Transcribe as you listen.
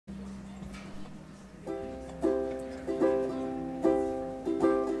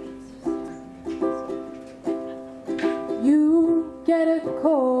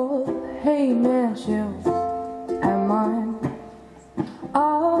Hey man, chills and mine.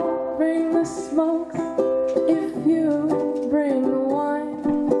 I'll bring the smoke if you bring the wine.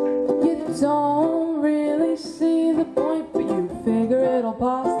 You don't really see the point, but you figure it'll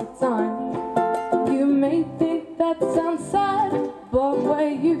pass the time. You may think that sounds sad, but we're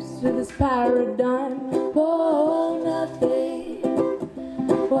used to this paradigm. Whoa, nothing.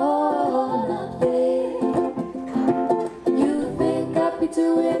 Whoa, nothing. You think I'd be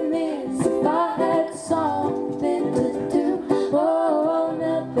doing this if I had something to do? Whoa,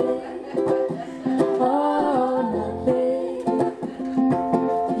 nothing. Whoa, nothing.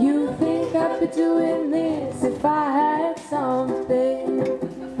 You think I'd be doing this if I had something?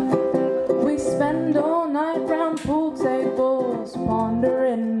 We spend all night round pool tables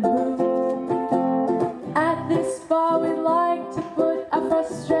pondering who. At this bar we like to put our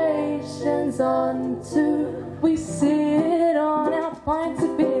frustrations onto. We sit on our pints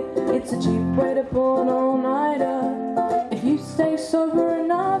of beer. It's a cheap way to pull an all-nighter. If you stay sober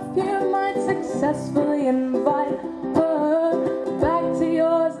enough, you might successfully invite her back to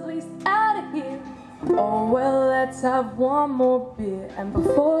yours, at least out of here. Oh well, let's have one more beer. And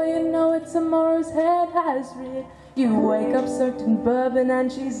before you know it, tomorrow's head has reared. You wake up soaked in bourbon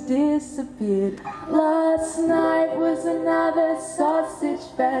and she's disappeared. Last night was another sausage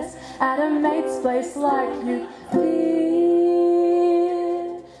fest at a mate's place like you did.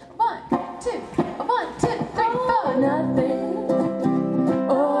 1, 2, 1, 2, 3, 4. Nothing.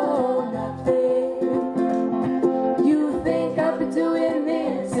 Oh, nothing. You think I'd be doing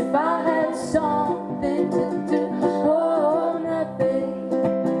this if I had something to do? Oh, nothing.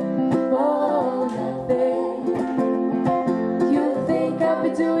 Oh, nothing. You think I'd be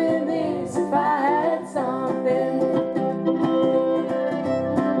doing this if I had something?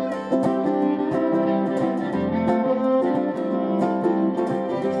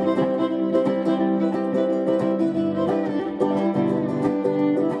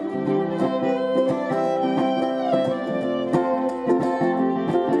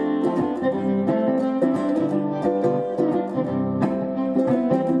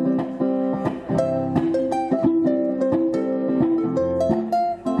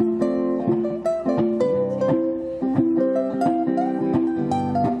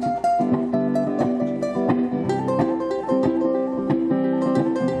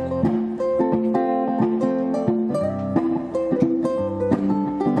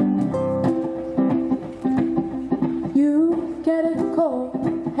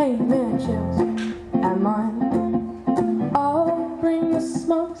 Hey man, chills and mine. I'll bring the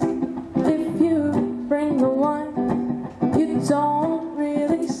smokes if you bring the wine. You don't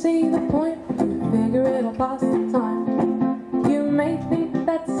really see the point.